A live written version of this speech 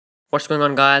What's going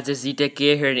on, guys? It's ZTech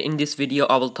here. In this video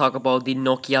I will talk about the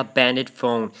Nokia Bandit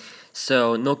phone.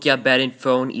 So Nokia Bandit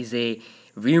phone is a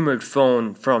rumored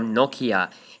phone from Nokia,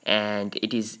 and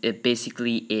it is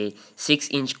basically a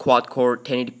 6-inch quad-core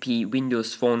 1080p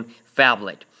Windows phone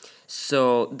phablet.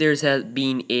 So there's has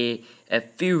been a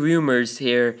few rumors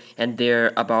here and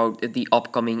there about the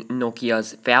upcoming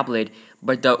Nokia's phablet,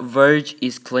 but The Verge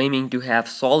is claiming to have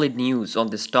solid news on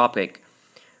this topic.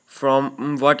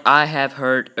 From what I have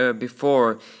heard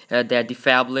before, that the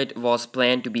phablet was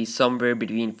planned to be somewhere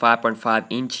between 5.5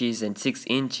 inches and 6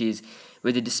 inches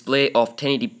with a display of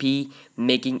 1080p,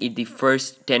 making it the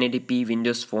first 1080p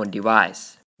Windows Phone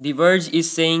device. The Verge is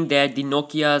saying that the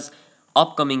Nokia's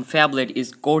upcoming phablet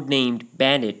is codenamed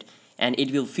Bandit, and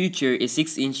it will feature a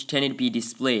 6-inch 1080p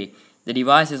display. The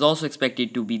device is also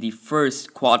expected to be the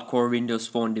first quad-core Windows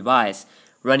Phone device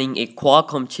running a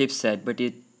Qualcomm chipset, but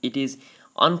it is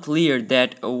unclear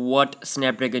that what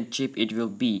Snapdragon chip it will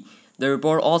be. The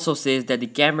report also says that the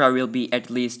camera will be at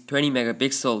least 20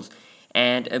 megapixels,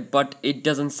 but it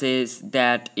doesn't say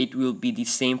that it will be the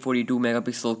same 42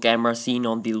 megapixel camera seen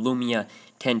on the Lumia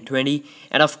 1020,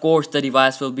 and of course the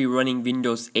device will be running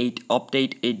Windows 8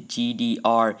 update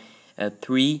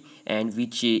GDR3, and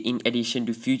which in addition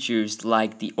to features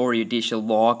like the orientation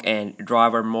lock and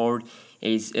driver mode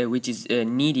which is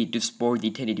needed to support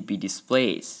the 1080p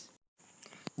displays.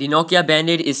 The Nokia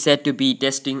Bandit is set to be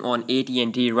testing on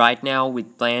AT&T right now,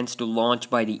 with plans to launch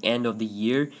by the end of the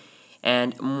year,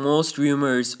 and most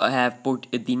rumors have put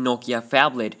the Nokia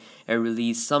Phablet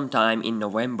release sometime in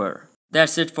November.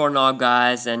 That's it for now,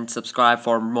 guys, and subscribe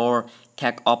for more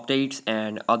tech updates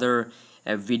and other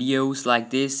videos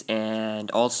like this, and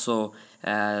also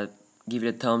give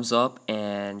it a thumbs up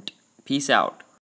and peace out.